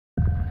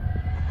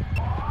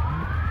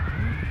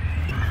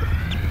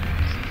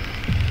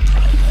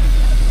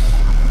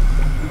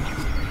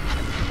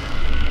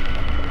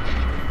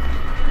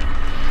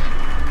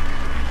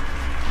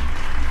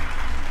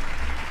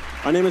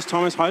My name is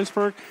Thomas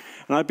Hejlsberg,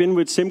 and I've been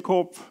with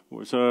SimCorp,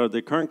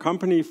 the current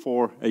company,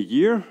 for a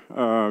year,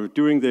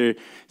 doing the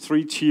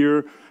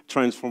three-tier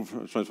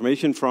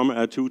transformation from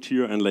a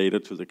two-tier and later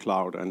to the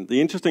cloud. And the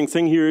interesting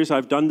thing here is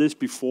I've done this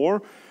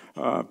before,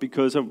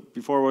 before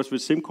I was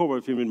with SimCorp,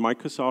 I've been with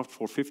Microsoft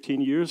for 15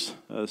 years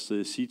as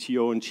the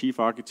CTO and chief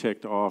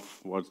architect of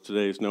what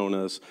today is known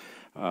as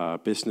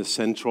Business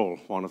Central,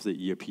 one of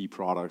the ERP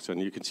products. And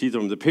you can see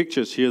from the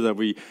pictures here that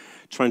we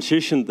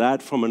transitioned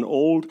that from an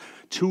old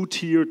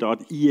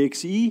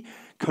two-tier.exe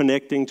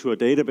connecting to a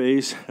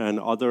database and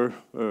other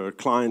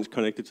clients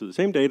connected to the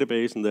same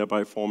database, and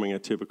thereby forming a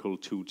typical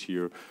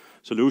two-tier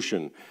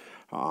solution.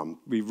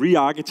 We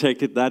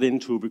re-architected that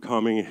into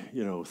becoming,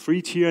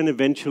 three-tier and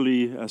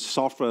eventually a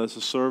software as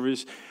a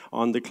service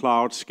on the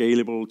cloud,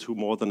 scalable to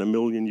more than 1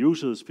 million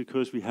users,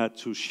 because we had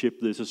to ship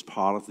this as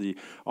part of the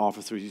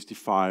Office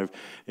 365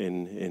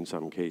 in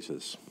some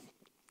cases.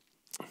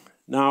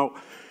 Now,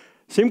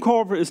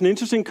 SimCorp is an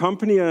interesting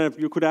company.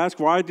 You could ask,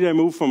 why did I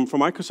move from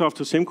Microsoft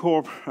to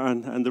SimCorp?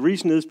 And the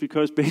reason is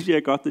because basically I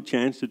got the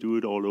chance to do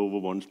it all over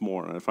once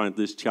more. And I find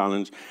this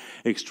challenge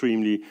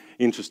extremely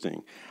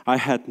interesting. I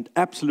had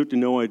absolutely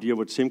no idea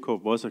what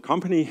SimCorp was a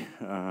company.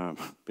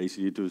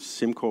 Basically, does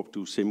SimCorp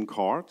do SIM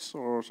cards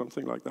or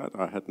something like that?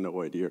 I had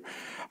no idea.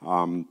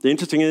 The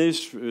interesting is,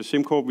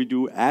 SimCorp, we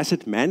do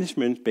asset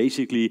management,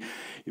 basically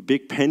a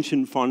big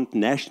pension fund,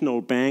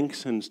 national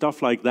banks and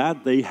stuff like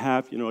that. They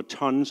have,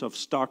 tons of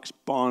stocks,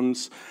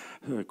 bonds,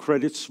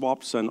 credit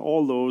swaps, and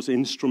all those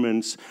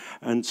instruments,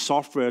 and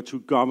software to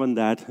govern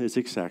that is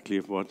exactly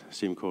what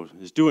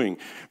SimCorp is doing,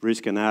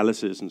 risk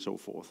analysis and so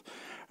forth.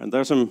 And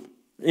there's some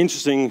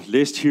interesting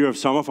list here of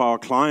some of our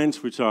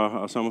clients, which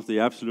are some of the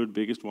absolute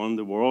biggest ones in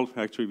the world.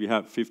 Actually, we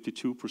have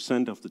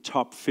 52% of the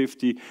top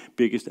 50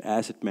 biggest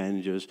asset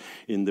managers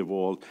in the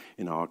world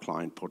in our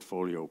client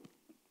portfolio.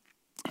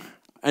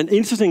 An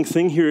interesting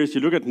thing here is you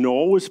look at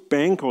Norway's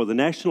bank, or the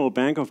National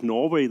Bank of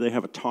Norway. They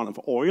have a ton of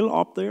oil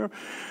up there.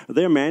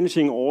 They're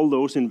managing all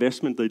those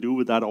investments they do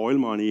with that oil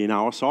money in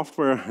our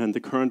software, and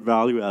the current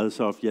value as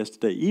of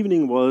yesterday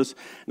evening was,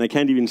 and I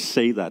can't even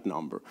say that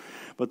number.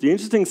 But the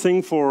interesting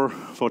thing for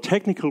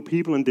technical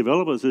people and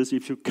developers is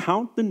if you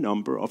count the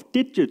number of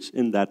digits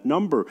in that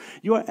number,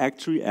 you are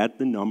actually at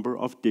the number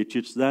of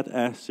digits that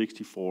a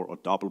 64 or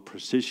double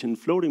precision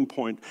floating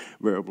point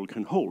variable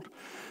can hold.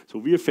 So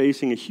we are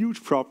facing a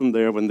huge problem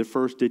there when the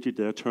first digit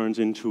there turns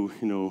into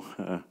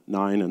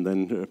 9 and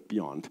then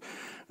beyond.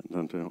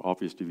 And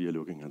obviously we are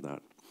looking at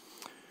that.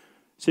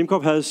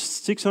 SimCorp has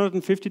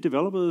 650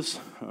 developers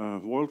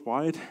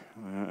worldwide,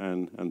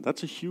 and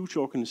that's a huge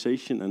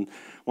organization. And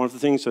one of the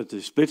things that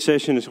the split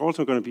session is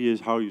also going to be is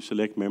how you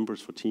select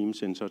members for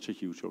teams in such a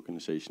huge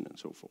organization and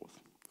so forth.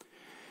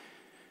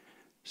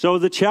 So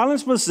the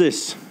challenge was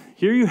this.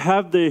 Here you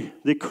have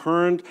the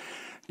current,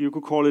 you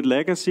could call it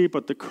legacy,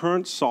 but the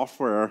current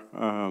software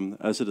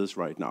as it is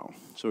right now.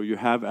 So you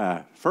have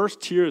a first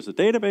tier is a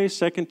database,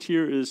 second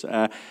tier is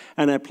an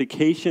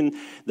application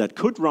that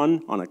could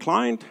run on a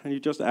client, and you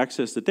just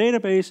access the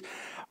database.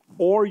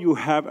 Or you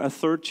have a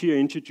third tier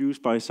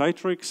introduced by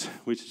Citrix,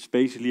 which is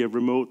basically a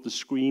remote, the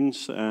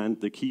screens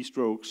and the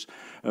keystrokes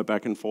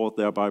back and forth,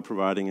 thereby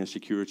providing a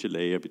security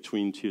layer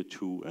between tier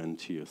 2 and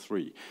tier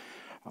 3.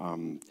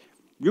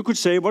 You could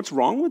say, what's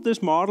wrong with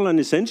this model? And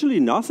essentially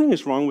nothing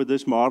is wrong with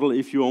this model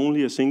if you're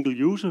only a single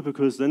user,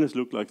 because then it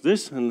looks like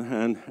this,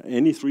 and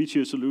any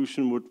three-tier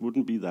solution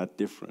wouldn't be that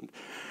different.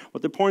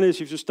 But the point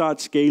is, if you start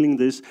scaling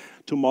this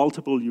to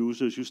multiple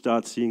users, you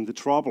start seeing the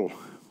trouble,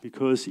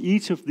 because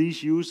each of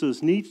these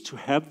users needs to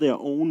have their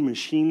own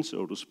machine,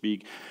 so to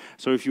speak.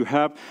 So if you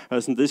have,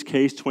 as in this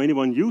case,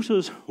 21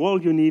 users,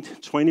 well, you need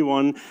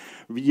 21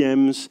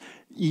 VMs,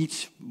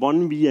 each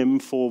one VM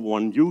for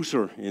one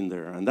user in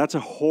there. And that's a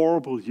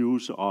horrible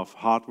use of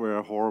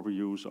hardware, horrible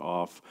use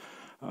of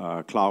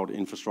cloud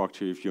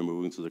infrastructure if you're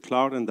moving to the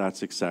cloud, and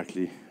that's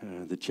exactly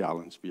the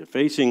challenge we are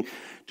facing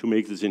to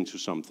make this into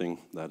something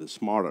that is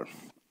smarter.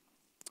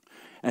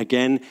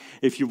 Again,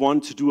 if you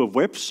want to do a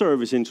web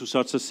service into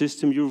such a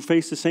system, you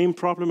face the same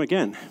problem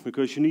again,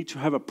 because you need to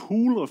have a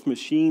pool of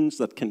machines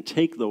that can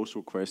take those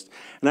requests.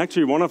 And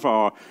actually, one of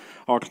our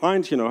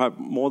clients, have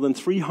more than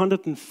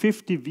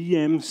 350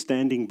 VMs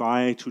standing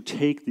by to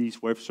take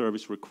these web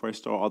service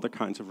requests or other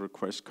kinds of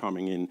requests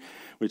coming in,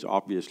 which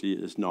obviously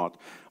is not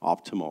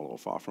optimal, or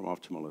far from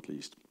optimal at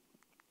least.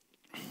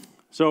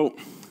 So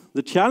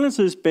the challenge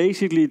is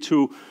basically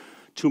to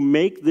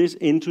make this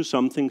into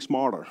something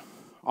smarter.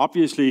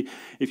 Obviously,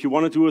 if you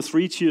want to do a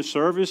three-tier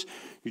service,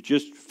 you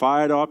just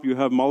fire it up, you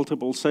have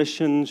multiple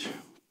sessions,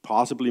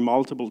 possibly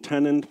multiple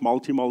tenant,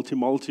 multi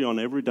on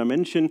every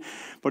dimension.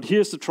 But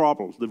here's the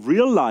trouble. The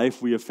real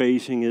life we are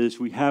facing is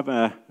we have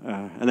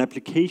an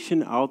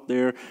application out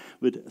there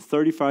with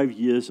 35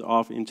 years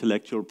of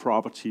intellectual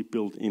property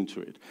built into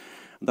it.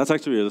 And that's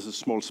actually, there's a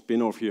small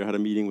spin-off here. I had a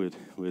meeting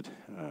with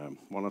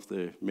one of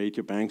the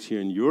major banks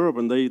here in Europe,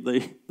 and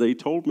they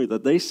told me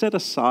that they set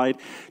aside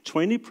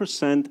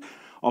 20%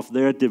 of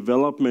their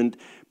development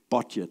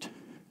budget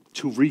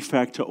to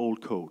refactor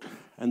old code.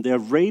 And their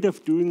rate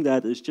of doing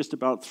that is just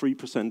about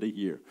 3% a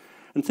year.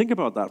 And think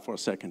about that for a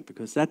second,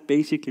 because that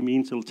basically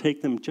means it'll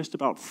take them just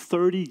about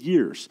 30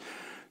 years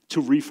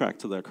to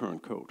refactor their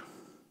current code.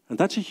 And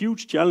that's a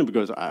huge challenge,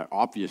 because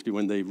obviously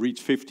when they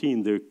reach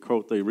 15, the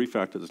code they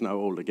refactored is now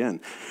old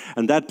again.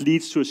 And that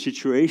leads to a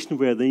situation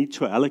where they need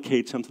to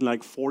allocate something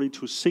like 40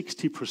 to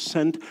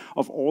 60%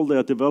 of all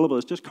their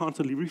developers just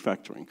constantly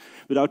refactoring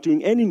without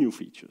doing any new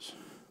features.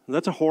 And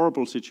that's a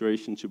horrible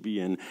situation to be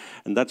in,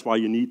 and that's why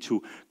you need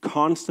to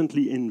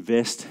constantly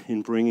invest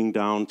in bringing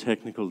down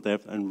technical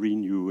debt and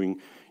renewing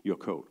your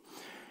code.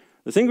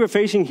 The thing we're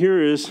facing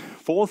here is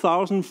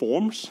 4,000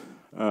 forms,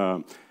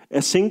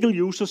 a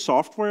single-user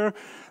software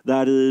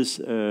that is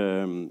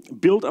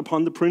built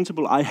upon the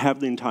principle, I have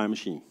the entire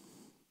machine.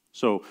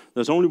 So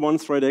there's only one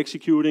thread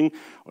executing,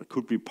 or it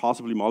could be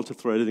possibly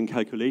multi-threaded in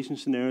calculation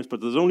scenarios,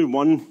 but there's only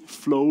one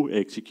flow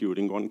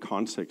executing, one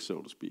context,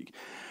 so to speak.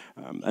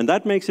 And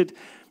that makes it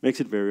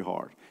very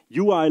hard.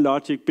 UI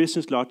logic,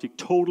 business logic,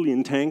 totally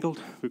entangled,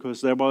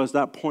 because there was, at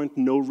that point,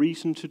 no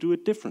reason to do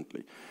it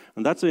differently.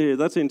 And that's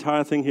the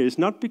entire thing here. It's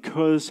not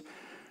because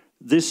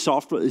this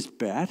software is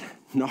bad,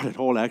 not at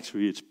all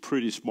actually, it's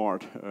pretty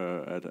smart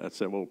at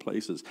several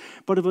places.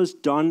 But it was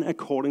done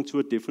according to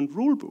a different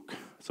rule book.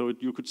 So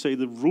you could say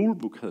the rule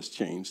book has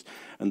changed,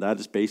 and that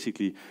is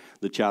basically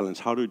the challenge.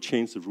 How do you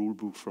change the rule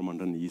book from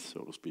underneath,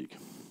 so to speak?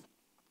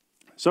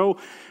 So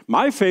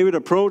my favorite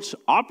approach,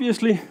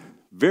 obviously,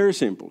 very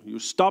simple. You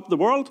stop the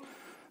world,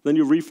 then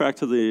you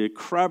refactor the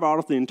crap out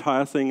of the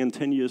entire thing, and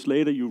 10 years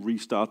later you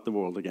restart the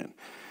world again.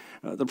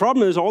 The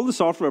problem is all the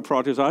software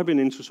projects I've been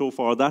into so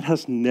far, that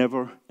has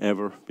never,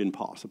 ever been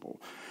possible.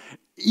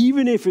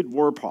 Even if it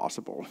were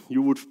possible,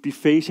 you would be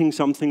facing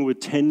something with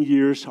 10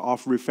 years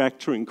of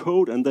refactoring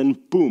code, and then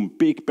boom,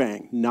 big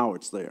bang, now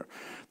it's there.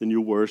 The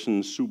new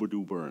version, super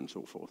duper, and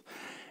so forth.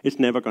 It's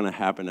never going to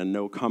happen, and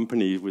no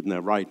company with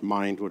their right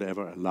mind would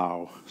ever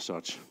allow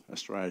such a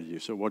strategy.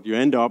 So what you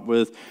end up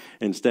with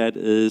instead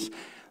is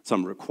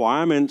some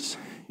requirements.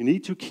 You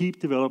need to keep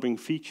developing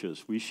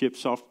features. We ship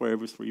software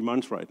every 3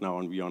 months right now,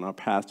 and we're on our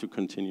path to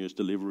continuous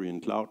delivery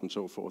in cloud and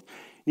so forth.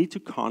 You need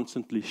to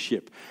constantly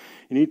ship.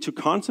 You need to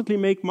constantly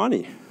make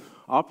money.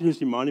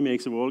 Obviously, money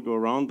makes the world go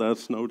around.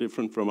 That's no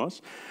different from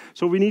us.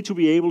 So we need to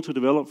be able to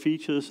develop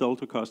features, sell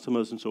to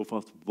customers and so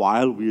forth,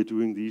 while we are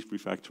doing these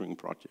refactoring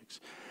projects.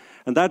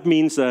 And that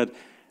means that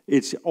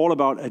it's all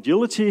about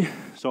agility.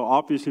 So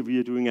obviously we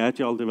are doing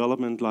agile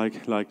development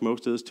like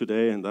most is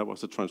today, and that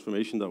was a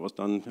transformation that was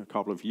done a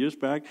couple of years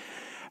back.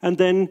 And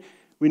then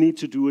we need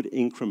to do it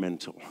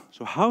incremental.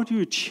 So how do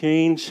you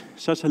change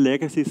such a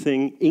legacy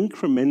thing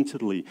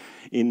incrementally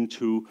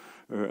into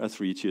a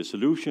 3-tier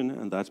solution?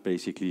 And that's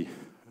basically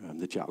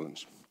the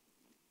challenge.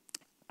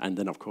 And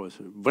then of course,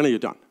 when are you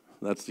done?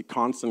 That's the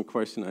constant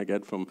question I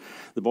get from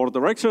the board of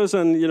directors,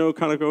 and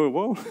kind of go,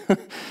 well,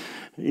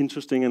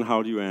 interesting, and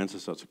how do you answer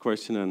such a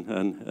question?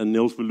 And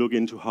Niels will look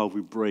into how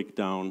we break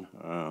down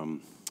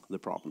the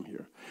problem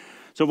here.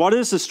 So what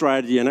is the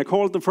strategy? And I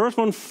called the first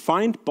one,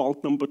 find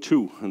bolt number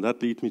 2. And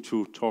that leads me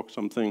to talk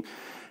something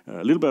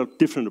a little bit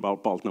different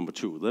about bolt number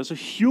 2. There's a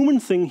human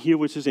thing here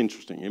which is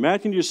interesting.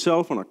 Imagine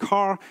yourself on a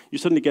car, you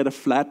suddenly get a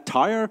flat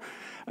tire,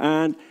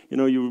 and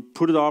you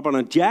put it up on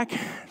a jack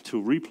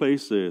to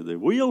replace the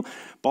wheel.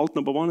 Bolt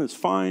number 1 is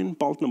fine,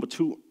 bolt number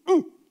 2,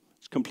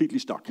 it's completely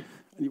stuck.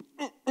 And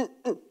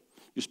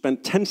you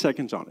spend 10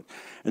 seconds on it.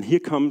 And here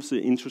comes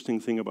the interesting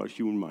thing about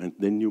human mind.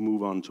 Then you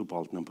move on to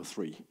bolt number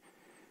 3.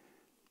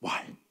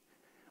 Why?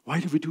 Why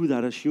do we do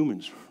that as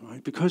humans?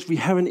 Right? Because we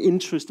have an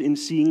interest in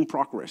seeing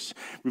progress.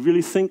 We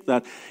really think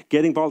that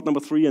getting bolt number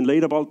 3 and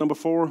later bolt number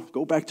 4,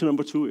 go back to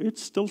number 2,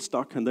 it's still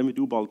stuck, and then we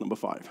do bolt number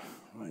 5.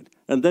 Right?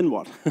 And then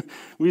what?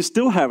 We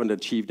still haven't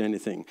achieved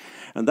anything.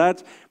 And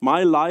that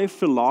my life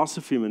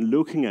philosophy when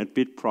looking at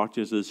big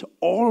projects is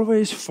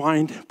always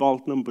find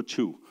bolt number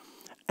 2.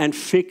 And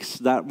fix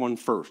that one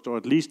first, or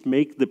at least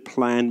make the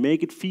plan,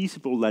 make it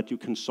feasible that you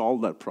can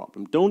solve that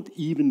problem. Don't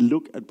even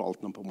look at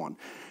bolt number 1.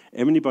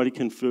 Anybody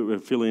can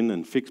fill in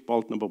and fix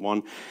bolt number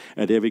 1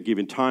 at every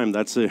given time.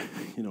 That's a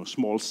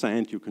small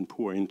sand you can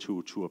pour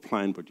into a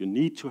plan, but you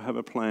need to have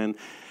a plan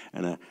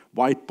and a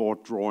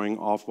whiteboard drawing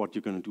of what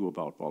you're going to do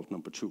about bolt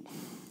number 2.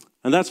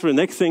 And that's for the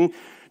next thing,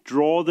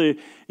 draw the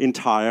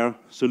entire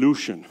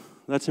solution.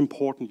 That's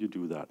important you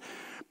do that.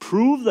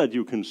 Prove that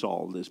you can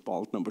solve this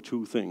bolt number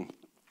 2 thing.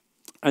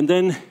 And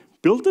then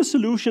build the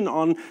solution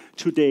on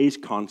today's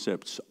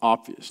concepts,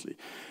 obviously.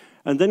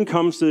 And then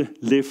comes the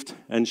lift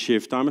and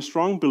shift. I'm a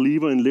strong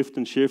believer in lift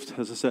and shift.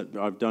 As I said,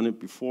 I've done it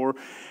before.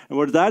 And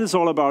what that is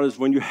all about is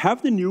when you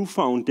have the new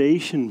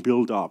foundation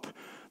built up,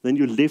 then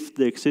you lift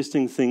the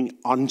existing thing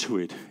onto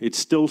it. It's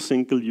still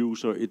single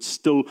user, it's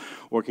still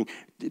working.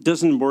 It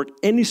doesn't work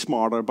any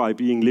smarter by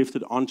being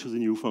lifted onto the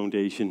new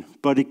foundation,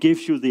 but it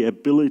gives you the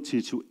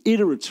ability to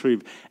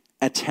iteratively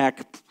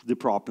attack the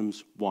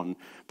problems one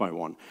by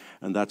one.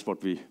 And that's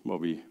what we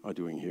are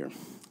doing here.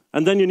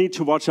 And then you need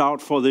to watch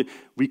out for the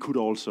 "we could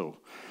also,"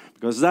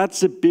 because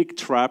that's a big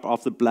trap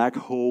of the black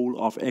hole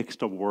of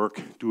extra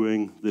work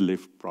doing the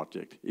lift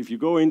project. If you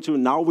go into,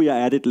 now we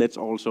are at it, let's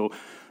also,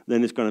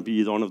 then it's going to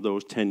be one of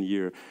those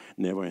 10-year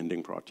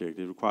never-ending projects.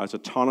 It requires a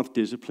ton of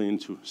discipline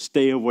to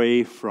stay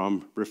away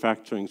from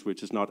refactorings,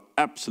 which is not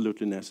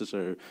absolutely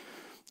necessary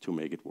to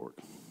make it work.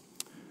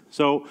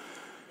 So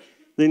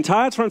the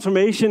entire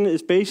transformation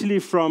is basically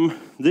from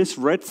this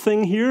red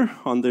thing here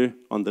on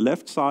the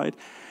left side,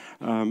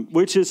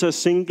 which is a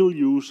single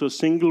user,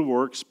 single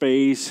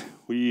workspace.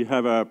 We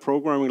have a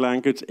programming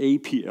language,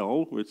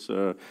 APL, which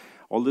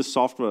all this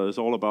software is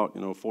all about,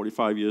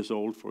 45 years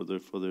old for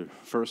the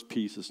first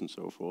pieces and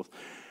so forth.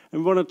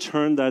 And we want to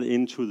turn that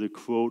into the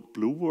quote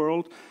blue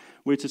world,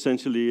 which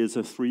essentially is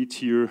a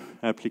 3-tier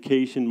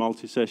application,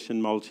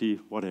 multi-session,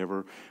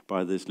 multi-whatever,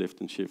 by this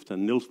lift and shift.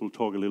 And Niels will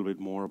talk a little bit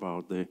more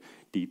about the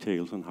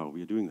details on how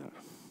we are doing that.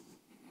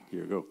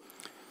 Here you go.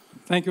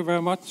 Thank you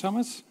very much,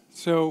 Thomas.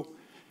 So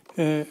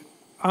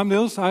I'm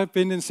Niels. I've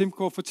been in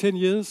SimCorp for 10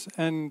 years,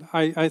 and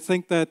I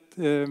think that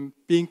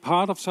being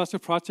part of such a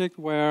project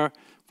where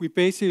we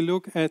basically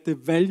look at the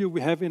value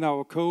we have in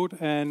our code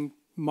and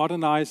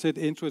modernize it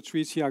into a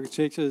 3-tier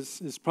architecture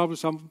is probably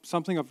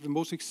something of the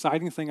most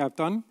exciting thing I've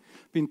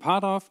been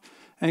part of.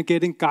 And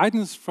getting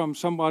guidance from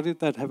somebody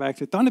that have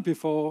actually done it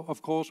before,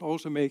 of course,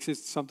 also makes it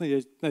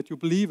something that you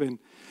believe in.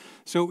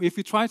 So if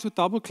we try to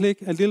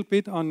double-click a little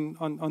bit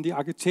on the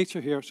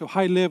architecture here, so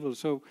high level.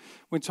 So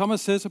when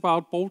Thomas says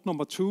about bolt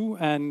number 2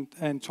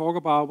 and talk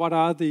about what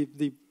are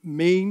the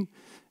main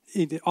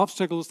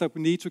obstacles that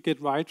we need to get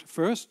right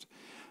first,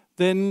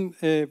 then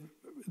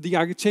the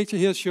architecture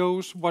here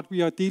shows what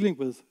we are dealing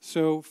with.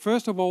 So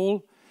first of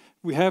all,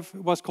 we have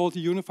what's called the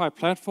unified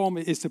platform.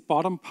 It's the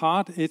bottom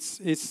part.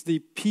 It's the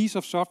piece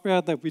of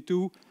software that we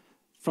do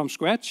from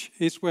scratch.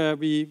 It's where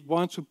we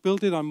want to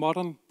build it on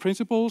modern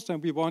principles,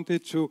 and we want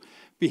it to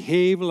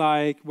behave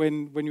like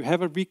when you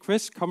have a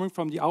request coming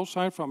from the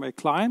outside from a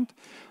client,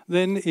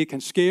 then it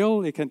can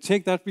scale, it can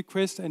take that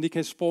request, and it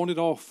can spawn it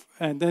off,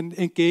 and then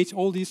engage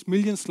all these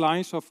millions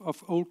lines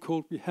of old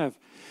code we have.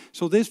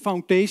 So this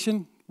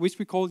foundation, which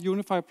we call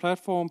unified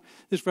platform,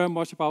 is very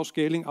much about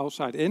scaling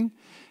outside in.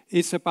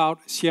 It's about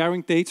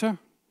sharing data.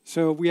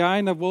 So we are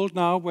in a world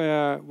now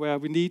where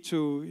we need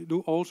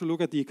to also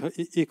look at the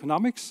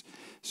economics.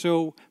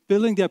 So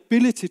building the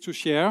ability to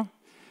share,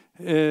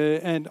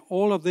 and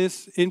all of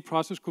this in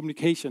process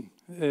communication.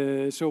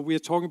 So we are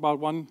talking about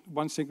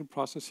one single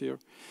process here.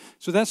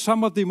 So that's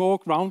some of the more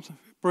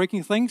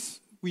groundbreaking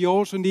things. We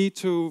also need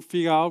to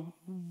figure out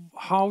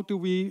how do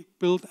we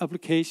build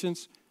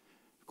applications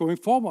going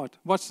forward.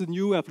 What's the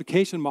new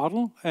application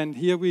model? And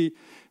here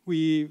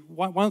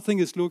one thing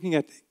is looking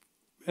at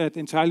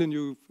entirely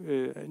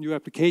new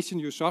application,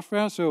 new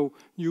software, so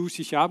new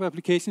C#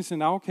 applications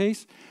in our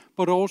case,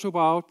 but also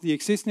about the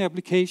existing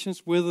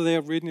applications, whether they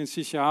are written in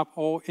C#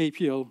 or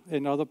APL,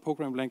 another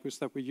programming language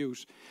that we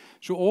use.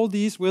 So all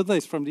these, whether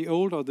it's from the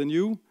old or the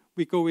new,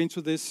 we go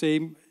into this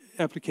same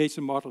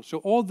application model. So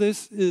all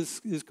this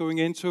is going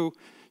into,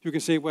 you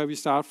can say, where we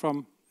start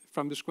from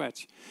the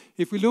scratch.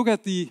 If we look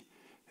at the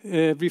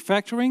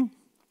refactoring,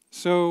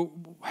 so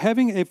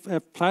having a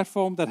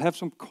platform that have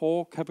some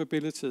core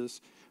capabilities.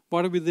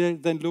 What are we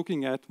then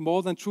looking at?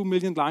 More than 2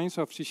 million lines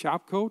of C#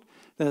 code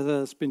that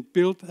has been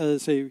built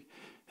as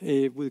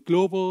with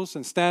globals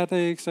and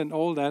statics and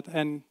all that.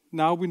 And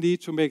now we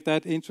need to make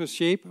that into a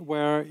shape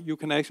where you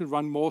can actually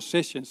run more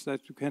sessions,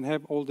 that you can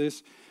have all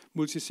this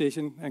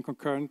multi-session and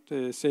concurrent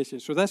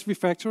sessions. So that's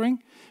refactoring.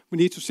 We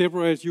need to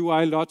separate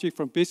UI logic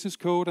from business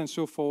code and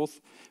so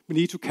forth. We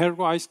need to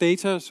categorize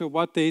data, so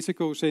what data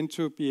goes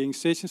into being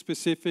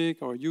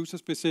session-specific or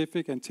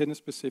user-specific and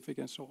tenant-specific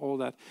and so all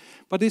that.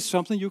 But it's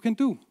something you can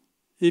do.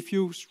 If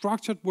you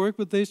structured work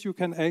with this, you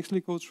can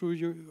actually go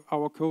through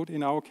our code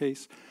in our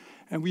case.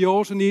 And we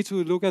also need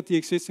to look at the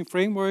existing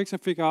frameworks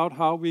and figure out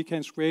how we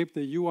can scrape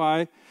the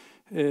UI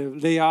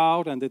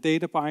layout and the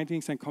data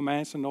bindings and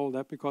commands and all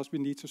that, because we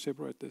need to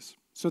separate this.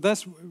 So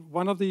that's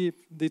one of the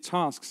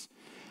tasks.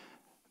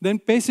 Then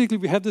basically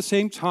we have the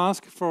same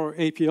task for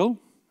APL.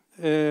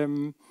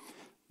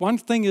 One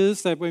thing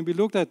is that when we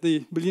looked at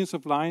the millions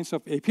of lines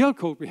of APL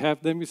code we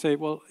have, then we say,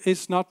 well,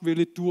 it's not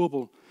really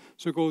doable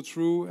to go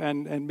through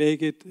and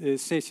make it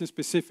session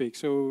specific.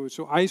 So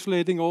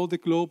isolating all the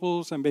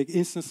globals and make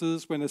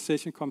instances when a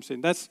session comes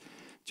in. That's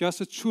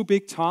just a too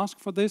big task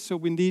for this, so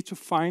we need to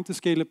find the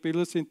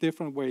scalability in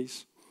different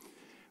ways.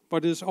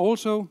 But it's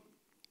also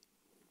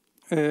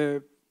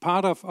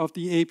part of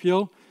the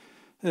APL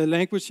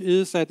language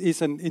is that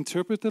it's an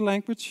interpreter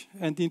language,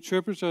 and the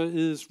interpreter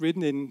is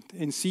written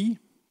in C,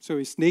 so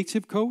it's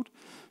native code.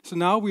 So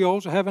now we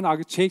also have an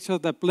architecture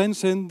that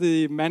blends in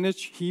the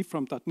managed heap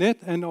from .NET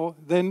and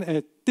then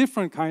a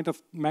different kind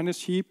of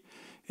managed heap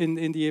in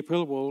the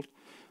APL world.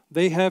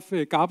 They have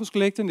garbage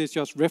collecting, it's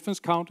just reference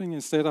counting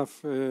instead of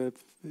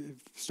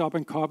stop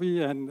and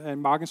copy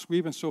and mark and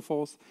sweep and so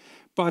forth.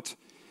 But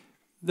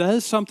there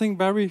is something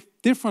very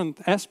different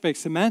aspect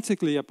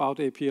semantically about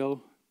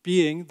APL,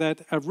 being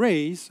that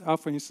arrays are,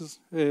 for instance,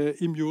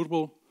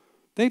 immutable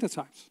data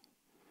types.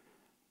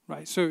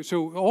 right? So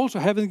also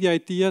having the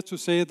idea to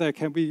say that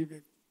can we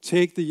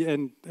take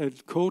the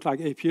code like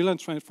APL and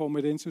transform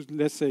it into,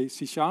 let's say,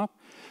 C#,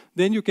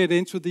 then you get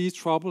into these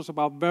troubles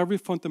about very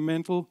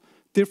fundamental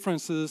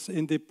differences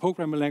in the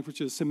programming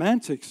language's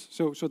semantics.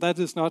 So that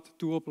is not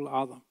doable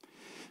either.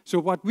 So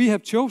what we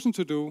have chosen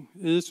to do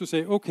is to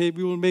say, okay,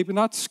 we will maybe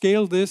not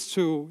scale this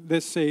to,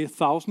 let's say,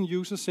 1,000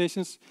 user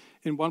sessions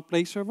in one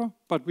Blake server,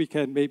 but we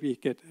can maybe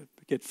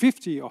get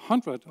 50 or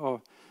 100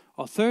 or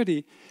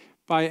 30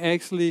 by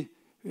actually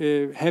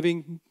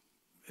having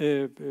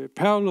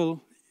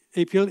parallel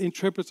APL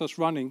interpreters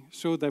running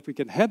so that we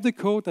can have the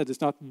code that is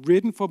not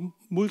written for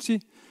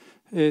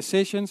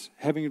multi-sessions,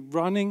 having it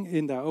running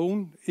in their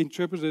own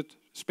interpreted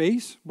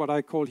space, what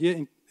I call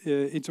here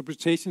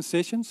interpretation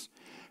sessions,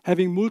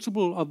 having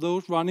multiple of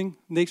those running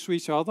next to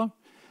each other.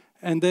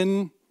 And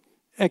then,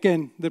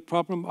 again, the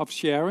problem of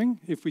sharing.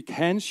 If we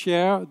can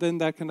share, then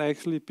that can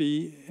actually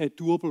be a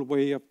doable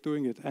way of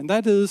doing it. And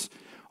that is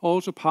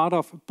also part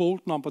of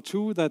bolt number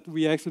 2, that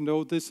we actually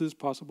know this is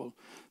possible.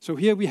 So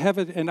here we have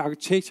an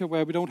architecture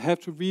where we don't have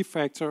to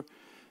refactor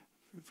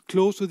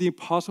close to the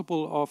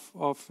impossible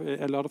of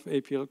a lot of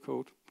APL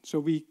code. So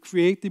we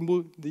create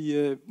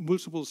the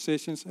multiple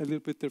sessions a little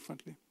bit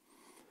differently.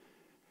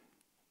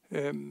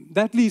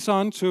 That leads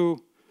on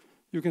to,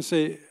 you can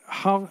say,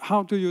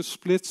 how do you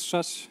split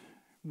such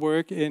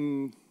work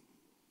in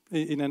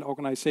an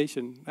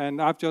organization?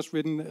 And I've just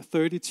written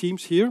 30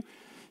 teams here.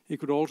 It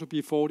could also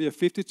be 40 or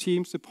 50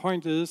 teams. The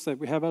point is that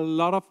we have a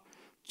lot of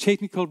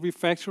technical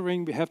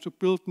refactoring. We have to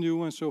build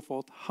new and so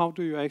forth. How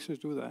do you actually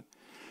do that?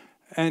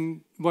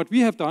 And what we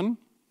have done,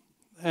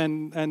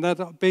 and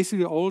that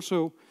basically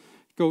also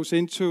goes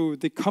into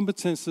the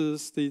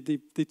competences,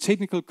 the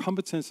technical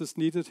competences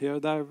needed here.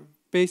 That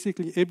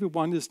basically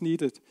everyone is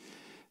needed.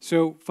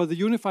 So for the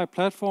unified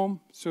platform,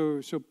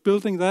 so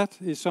building that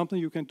is something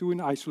you can do in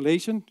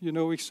isolation. You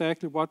know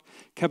exactly what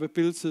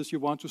capabilities you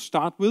want to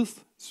start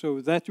with,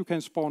 so that you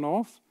can spawn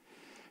off.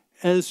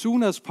 As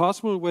soon as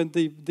possible, when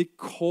the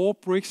core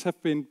bricks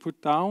have been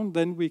put down,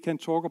 then we can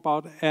talk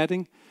about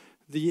adding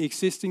the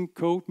existing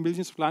code,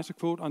 millions of lines of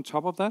code on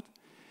top of that.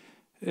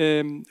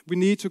 We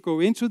need to go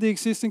into the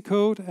existing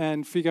code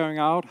and figuring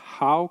out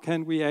how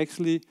can we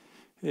actually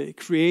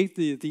create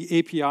the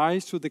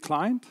APIs to the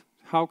client.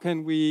 How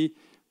can we,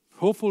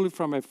 hopefully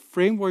from a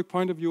framework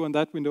point of view, and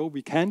that we know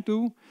we can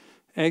do,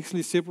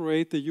 actually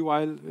separate the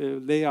UI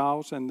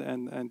layouts and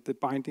the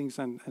bindings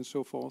and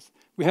so forth.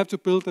 We have to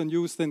build a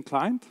new thin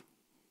client.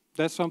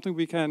 That's something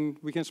we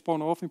can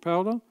spawn off in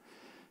parallel.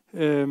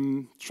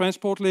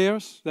 Transport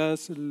layers,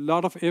 there's a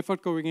lot of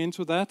effort going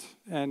into that,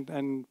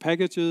 and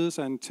packages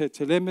and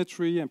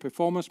telemetry and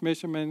performance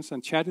measurements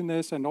and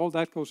chattiness and all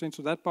that goes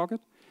into that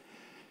bucket.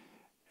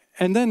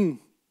 And then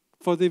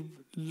for the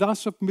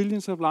lots of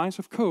millions of lines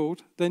of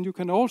code, then you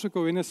can also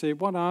go in and say,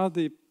 what are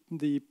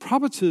the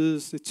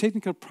properties, the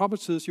technical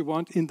properties you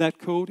want in that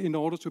code in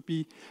order to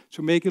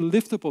make it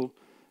liftable,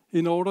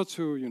 in order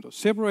to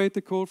separate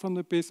the code from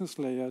the business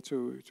layer,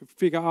 to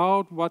figure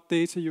out what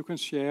data you can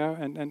share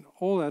and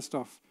all that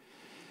stuff.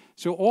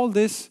 So all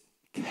this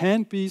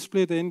can be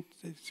split in.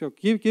 So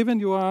given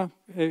you are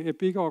a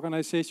big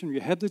organization,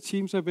 you have the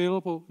teams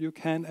available, you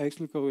can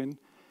actually go in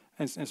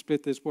and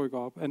split this work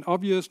up. And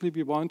obviously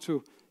we want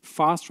to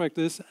fast track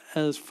this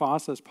as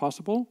fast as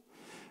possible.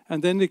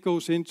 And then it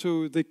goes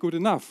into the good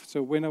enough.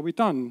 So when are we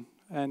done?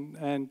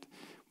 And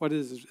what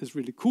is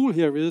really cool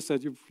here is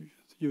that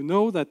you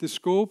know that the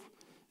scope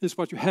is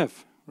what you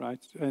have, right?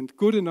 And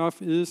good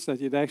enough is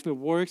that it actually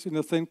works in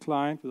a thin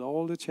client with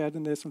all the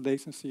chattiness and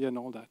latency and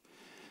all that.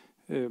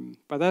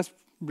 But that's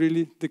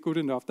really the good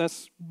enough.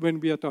 That's when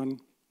we are done.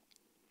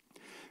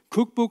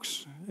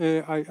 Cookbooks,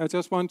 I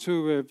just want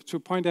to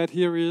point out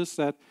here is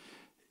that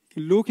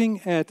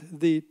looking at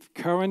the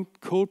current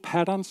code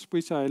patterns,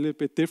 which are a little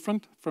bit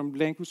different from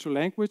language to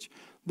language,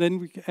 then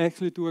we can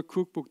actually do a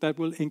cookbook that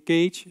will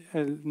engage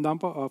a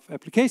number of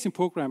application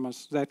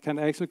programmers that can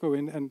actually go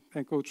in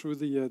and go through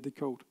the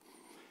code.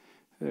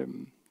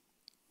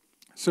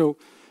 So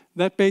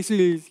that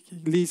basically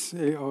leads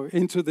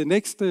into the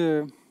next,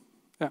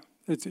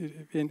 it's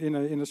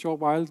in a short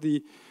while,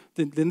 the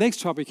next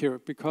topic here,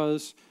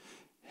 because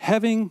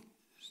having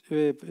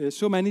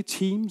so many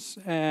teams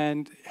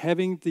and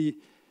having the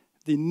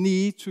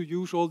need to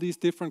use all these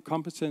different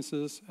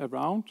competences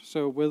around.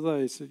 So whether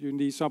it's you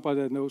need somebody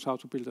that knows how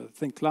to build a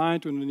thin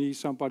client, or you need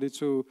somebody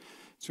to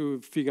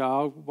figure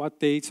out what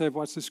data,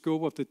 what's the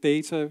scope of the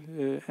data,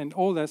 and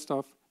all that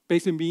stuff,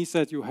 basically means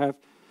that you have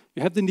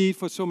the need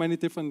for so many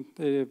different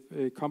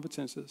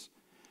competences.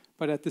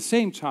 But at the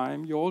same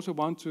time, you also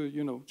want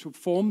to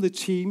form the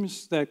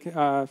teams that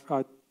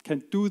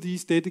can do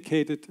these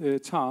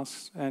dedicated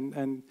tasks,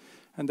 and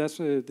that's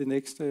the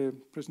next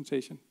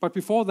presentation. But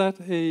before that,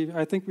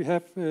 I think we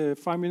have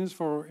 5 minutes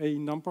for a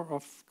number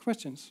of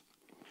questions.